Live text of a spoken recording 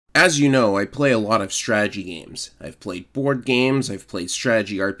As you know, I play a lot of strategy games. I've played board games, I've played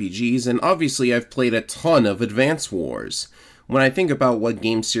strategy RPGs, and obviously I've played a ton of Advance Wars. When I think about what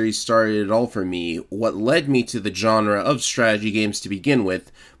game series started it all for me, what led me to the genre of strategy games to begin with,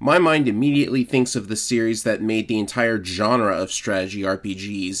 my mind immediately thinks of the series that made the entire genre of strategy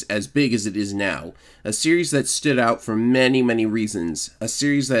RPGs as big as it is now. A series that stood out for many, many reasons. A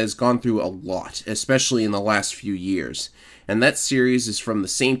series that has gone through a lot, especially in the last few years. And that series is from the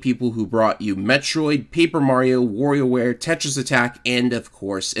same people who brought you Metroid, Paper Mario, WarioWare, Tetris Attack, and of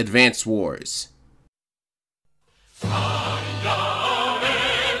course, Advance Wars. Fire Emblem.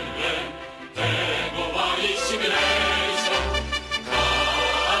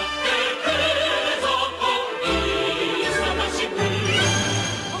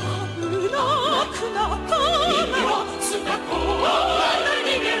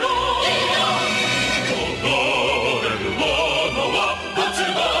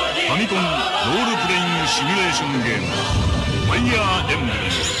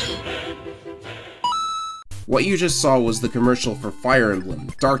 What you just saw was the commercial for Fire Emblem,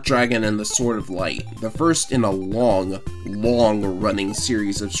 Dark Dragon and the Sword of Light, the first in a long-running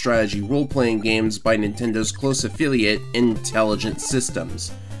series of strategy role-playing games by Nintendo's close affiliate, Intelligent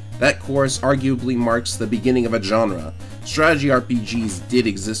Systems. That course arguably marks the beginning of a genre. Strategy RPGs did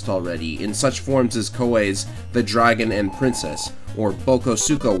exist already, in such forms as Koei's The Dragon and Princess, or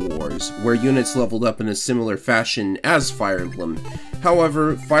Bokosuka Wars, where units leveled up in a similar fashion as Fire Emblem.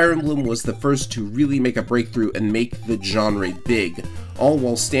 However, Fire Emblem was the first to really make a breakthrough and make the genre big, all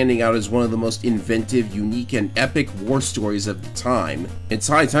while standing out as one of the most inventive, unique, and epic war stories of the time. It's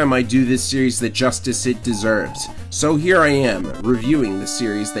high time I do this series the justice it deserves. So here I am, reviewing the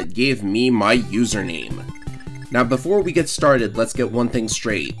series that gave me my username. Now before we get started, let's get one thing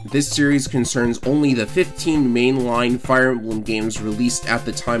straight. This series concerns only the 15 mainline Fire Emblem games released at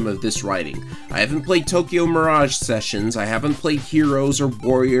the time of this writing. I haven't played Tokyo Mirage Sessions, I haven't played Heroes or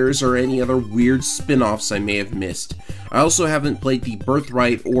Warriors or any other weird spin-offs I may have missed. I also haven't played the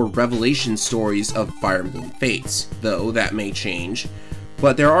Birthright or Revelation stories of Fire Emblem Fates, though that may change.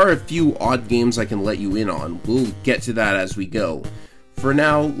 But there are a few odd games I can let you in on. We'll get to that as we go. For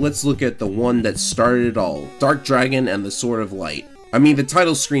now, let's look at the one that started it all, Dark Dragon and the Sword of Light. I mean, the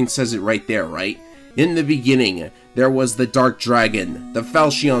title screen says it right there, right? In the beginning, there was the Dark Dragon, the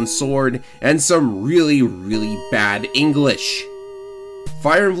Falchion Sword, and some really bad English.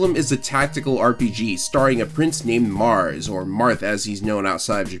 Fire Emblem is a tactical RPG starring a prince named Mars, or Marth as he's known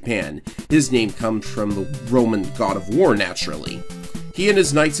outside of Japan. His name comes from the Roman god of war, naturally. He and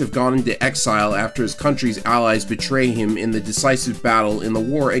his knights have gone into exile after his country's allies betray him in the decisive battle in the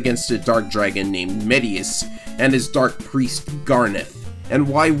war against a dark dragon named Medius and his dark priest Garneth. And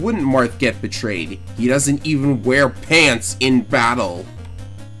why wouldn't Marth get betrayed? He doesn't even wear pants in battle!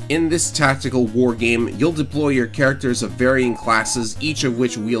 In this tactical war game, you'll deploy your characters of varying classes, each of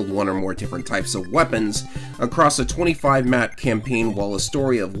which wield one or more different types of weapons, across a 25-map campaign while a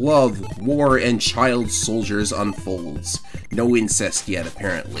story of love, war, and child soldiers unfolds. No incest yet,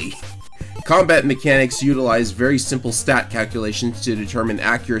 apparently. Combat mechanics utilize very simple stat calculations to determine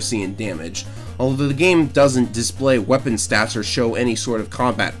accuracy and damage, although the game doesn't display weapon stats or show any sort of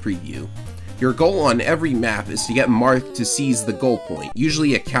combat preview. Your goal on every map is to get Marth to seize the goal point,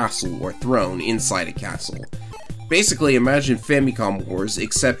 usually a castle or throne inside a castle. Basically, imagine Famicom Wars,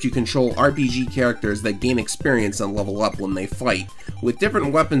 except you control RPG characters that gain experience and level up when they fight, with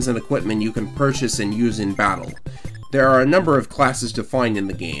different weapons and equipment you can purchase and use in battle. There are a number of classes defined in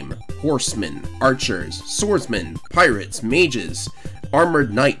the game: horsemen, archers, swordsmen, pirates, mages,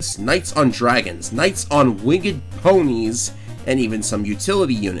 armored knights, knights on dragons, knights on winged ponies, and even some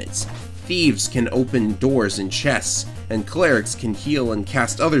utility units. Thieves can open doors and chests, and clerics can heal and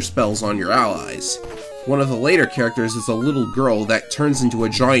cast other spells on your allies. One of the later characters is a little girl that turns into a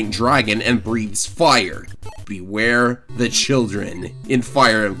giant dragon and breathes fire. Beware the children in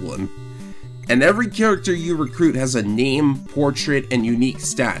Fire Emblem. And every character you recruit has a name, portrait, and unique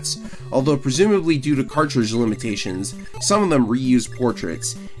stats, although presumably due to cartridge limitations, some of them reuse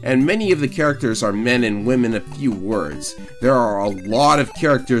portraits, and many of the characters are men and women of few words. There are a lot of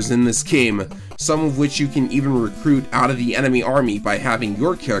characters in this game, some of which you can even recruit out of the enemy army by having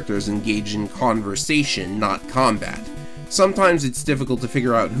your characters engage in conversation, not combat. Sometimes it's difficult to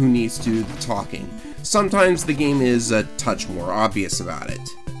figure out who needs to do the talking. Sometimes the game is a touch more obvious about it.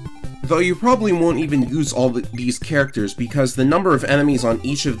 Though you probably won't even use all these characters because the number of enemies on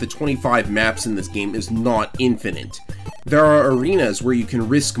each of the 25 maps in this game is not infinite. There are arenas where you can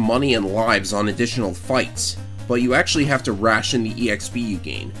risk money and lives on additional fights, but you actually have to ration the EXP you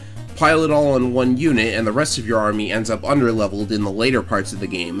gain. pile it all on one unit and the rest of your army ends up underleveled in the later parts of the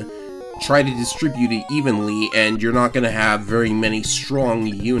game, try to distribute it evenly and you're not going to have very many strong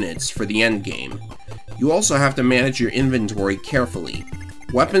units for the end game. You also have to manage your inventory carefully.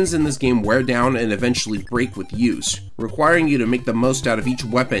 Weapons in this game wear down and eventually break with use, requiring you to make the most out of each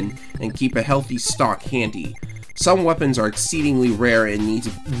weapon and keep a healthy stock handy. Some weapons are exceedingly rare and need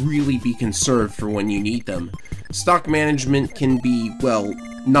to really be conserved for when you need them. Stock management can be, well,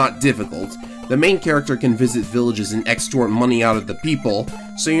 not difficult. The main character can visit villages and extort money out of the people,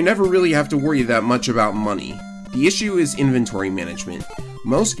 so you never really have to worry that much about money. The issue is inventory management.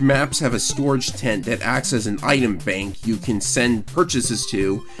 Most maps have a storage tent that acts as an item bank you can send purchases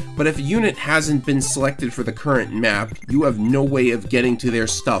to, but if a unit hasn't been selected for the current map, you have no way of getting to their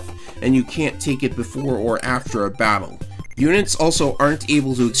stuff, and you can't take it before or after a battle. Units also aren't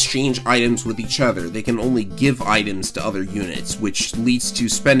able to exchange items with each other, they can only give items to other units, which leads to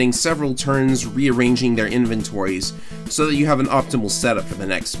spending several turns rearranging their inventories so that you have an optimal setup for the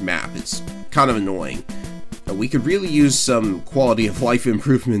next map. It's kind of annoying. We could really use some quality of life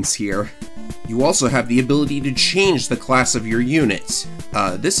improvements here. You also have the ability to change the class of your units.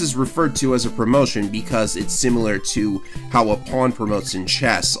 This is referred to as a promotion because it's similar to how a pawn promotes in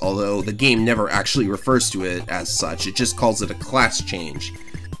chess, although the game never actually refers to it as such, it just calls it a class change.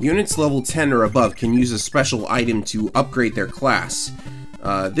 Units level 10 or above can use a special item to upgrade their class.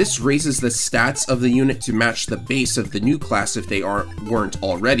 This raises the stats of the unit to match the base of the new class if they weren't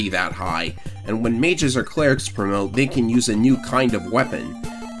already that high, and when mages or clerics promote, they can use a new kind of weapon.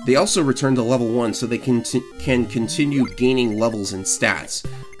 They also return to level 1 so they can continue gaining levels and stats.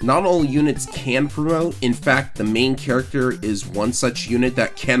 Not all units can promote, in fact the main character is one such unit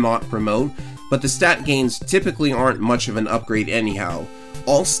that cannot promote, but the stat gains typically aren't much of an upgrade anyhow.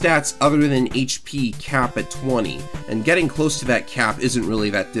 All stats other than HP cap at 20, and getting close to that cap isn't really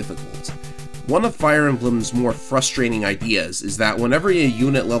that difficult. One of Fire Emblem's more frustrating ideas is that whenever a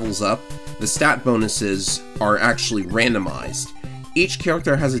unit levels up, the stat bonuses are actually randomized. Each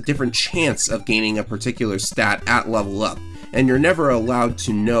character has a different chance of gaining a particular stat at level up, and you're never allowed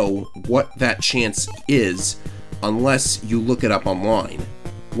to know what that chance is unless you look it up online.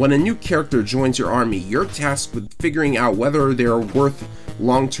 When a new character joins your army, you're tasked with figuring out whether they're worth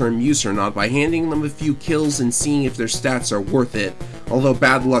long-term use or not by handing them a few kills and seeing if their stats are worth it, although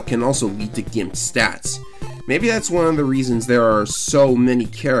bad luck can also lead to gimped stats. Maybe that's one of the reasons there are so many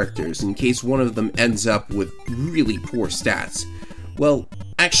characters, in case one of them ends up with really poor stats. Well,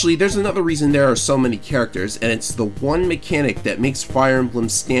 actually, there's another reason there are so many characters, and it's the one mechanic that makes Fire Emblem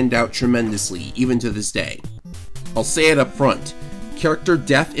stand out tremendously, even to this day. I'll say it up front. Character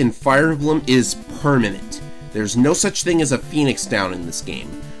death in Fire Emblem is permanent. There's no such thing as a Phoenix Down in this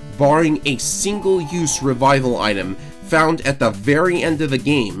game. Barring a single-use revival item found at the very end of the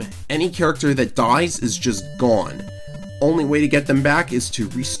game, any character that dies is just gone. Only way to get them back is to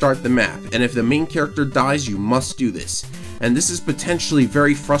restart the map, and if the main character dies, you must do this. And this is potentially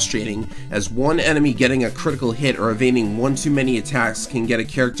very frustrating, as one enemy getting a critical hit or evading one too many attacks can get a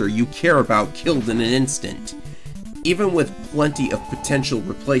character you care about killed in an instant. Even with plenty of potential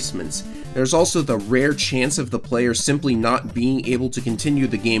replacements, there's also the rare chance of the player simply not being able to continue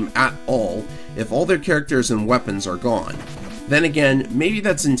the game at all if all their characters and weapons are gone. Then again, maybe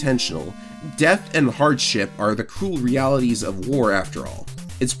that's intentional. Death and hardship are the cruel realities of war after all.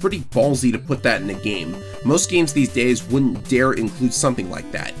 It's pretty ballsy to put that in a game. Most games these days wouldn't dare include something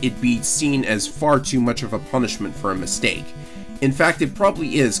like that. It'd be seen as far too much of a punishment for a mistake. In fact, it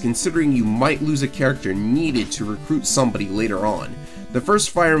probably is, considering you might lose a character needed to recruit somebody later on. The first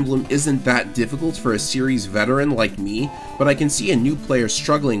Fire Emblem isn't that difficult for a series veteran like me, but I can see a new player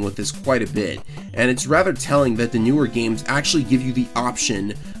struggling with this quite a bit, and it's rather telling that the newer games actually give you the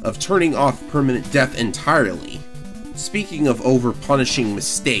option of turning off permanent death entirely. Speaking of over-punishing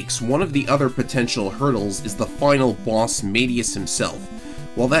mistakes, one of the other potential hurdles is the final boss, Medius himself.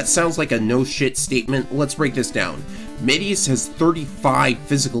 While that sounds like a no-shit statement, let's break this down. Medius has 35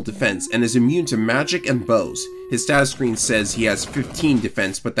 physical defense and is immune to magic and bows. His status screen says he has 15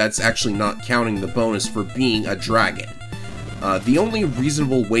 defense, but that's actually not counting the bonus for being a dragon. The only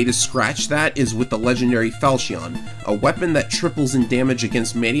reasonable way to scratch that is with the legendary Falchion, a weapon that triples in damage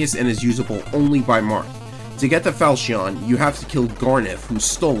against Medius and is usable only by Marth. To get the Falchion, you have to kill Garneth, who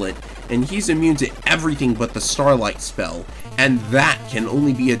stole it, and he's immune to everything but the Starlight spell, and that can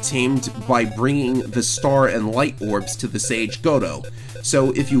only be attained by bringing the Star and Light Orbs to the Sage Godo.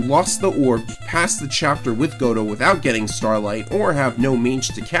 So if you lost the orbs, pass the chapter with Godo without getting Starlight, or have no mage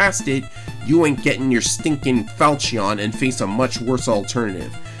to cast it, you ain't getting your stinking Falchion and face a much worse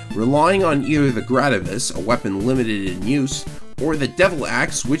alternative. Relying on either the Gradivis, a weapon limited in use, or the Devil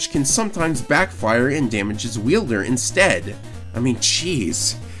Axe, which can sometimes backfire and damage its wielder instead. I mean,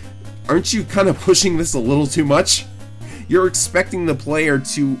 jeez. Aren't you kind of pushing this a little too much? You're expecting the player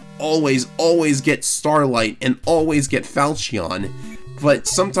to always get Starlight and always get Falchion, but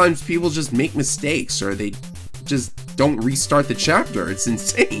sometimes people just make mistakes, or they just don't restart the chapter. It's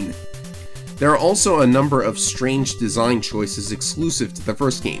insane. There are also a number of strange design choices exclusive to the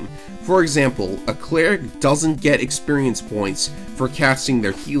first game. For example, a cleric doesn't get experience points for casting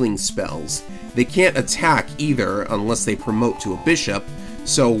their healing spells. They can't attack either unless they promote to a bishop,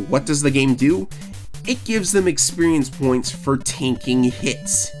 so what does the game do? It gives them experience points for tanking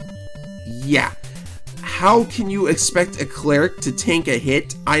hits. Yeah, how can you expect a cleric to tank a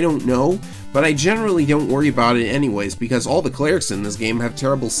hit? I don't know, but I generally don't worry about it anyways because all the clerics in this game have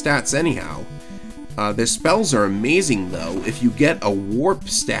terrible stats anyhow. Their spells are amazing though. If you get a warp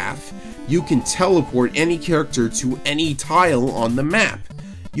staff, you can teleport any character to any tile on the map.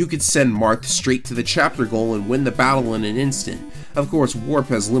 You could send Marth straight to the chapter goal and win the battle in an instant. Of course, warp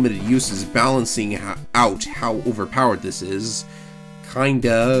has limited uses, balancing out how overpowered this is.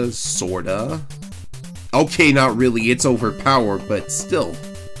 Kinda, sorta. Okay, not really, it's overpowered, but still.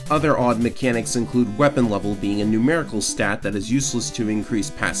 Other odd mechanics include weapon level being a numerical stat that is useless to increase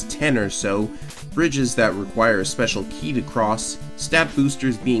past 10 or so, bridges that require a special key to cross, stat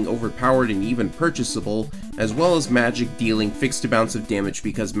boosters being overpowered and even purchasable, as well as magic dealing fixed amounts of damage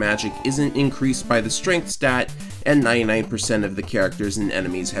because magic isn't increased by the strength stat, and 99% of the characters and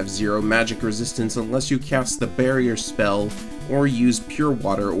enemies have zero magic resistance unless you cast the barrier spell or use pure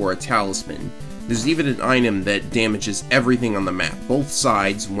water or a talisman. There's even an item that damages everything on the map, both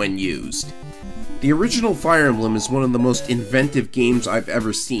sides, when used. The original Fire Emblem is one of the most inventive games I've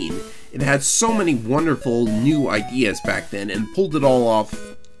ever seen. It had so many wonderful new ideas back then and pulled it all off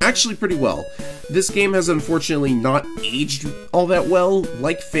actually pretty well. This game has unfortunately not aged all that well.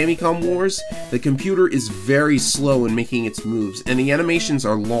 Like Famicom Wars, the computer is very slow in making its moves, and the animations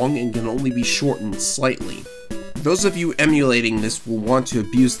are long and can only be shortened slightly. Those of you emulating this will want to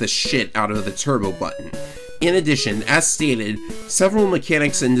abuse the shit out of the turbo button. In addition, as stated, several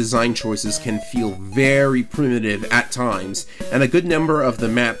mechanics and design choices can feel very primitive at times, and a good number of the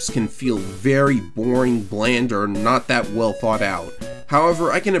maps can feel very boring, bland, or not that well thought out.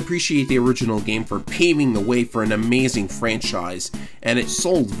 However, I can appreciate the original game for paving the way for an amazing franchise, and it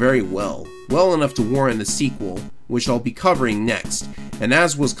sold very well enough to warrant a sequel, which I'll be covering next. And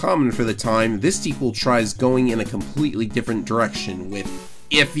as was common for the time, this sequel tries going in a completely different direction with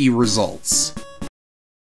iffy results.